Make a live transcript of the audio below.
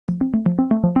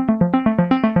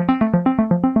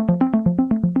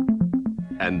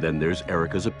And then there's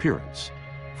Erica's appearance.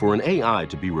 For an AI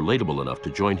to be relatable enough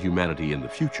to join humanity in the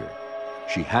future,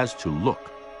 she has to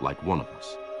look like one of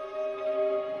us.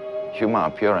 Human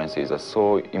appearance is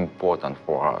so important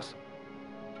for us.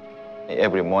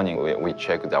 Every morning we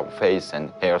check their face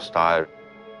and hairstyle.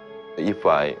 If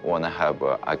I want to have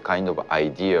a kind of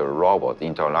ideal robot,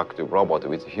 interactive robot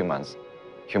with humans,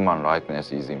 human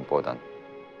likeness is important.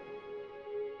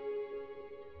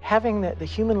 Having the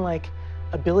human-like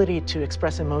ability to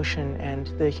express emotion and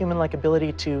the human-like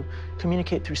ability to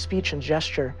communicate through speech and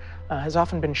gesture has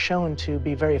often been shown to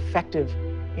be very effective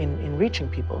in reaching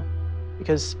people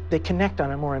because they connect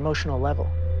on a more emotional level.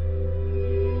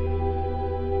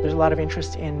 There's a lot of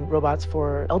interest in robots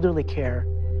for elderly care,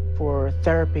 for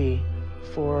therapy,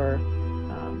 for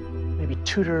maybe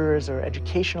tutors or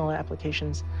educational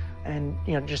applications, and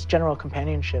just general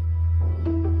companionship.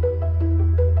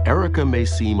 Erica may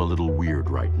seem a little weird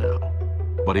right now,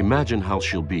 but imagine how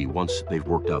she'll be once they've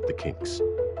worked out the kinks.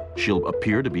 She'll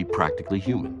appear to be practically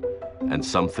human, and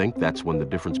some think that's when the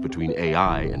difference between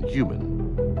AI and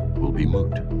human will be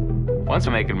moot. Once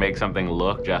they can make something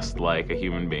look just like a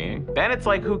human being, then it's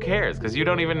like, who cares? Because you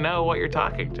don't even know what you're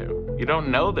talking to. You don't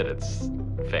know that it's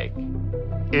fake.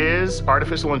 Is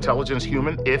artificial intelligence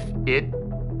human if it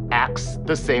acts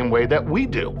the same way that we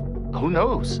do? Who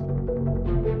knows?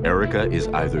 Erica is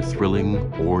either thrilling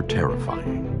or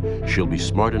terrifying. She'll be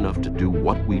smart enough to do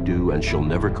what we do, and she'll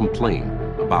never complain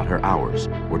about her hours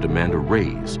or demand a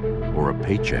raise or a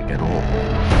paycheck at all.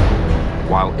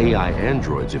 While AI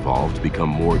androids evolve to become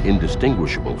more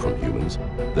indistinguishable from humans,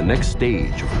 the next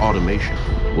stage of automation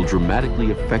will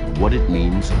dramatically affect what it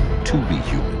means to be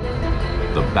human.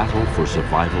 The battle for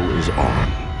survival is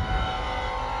on.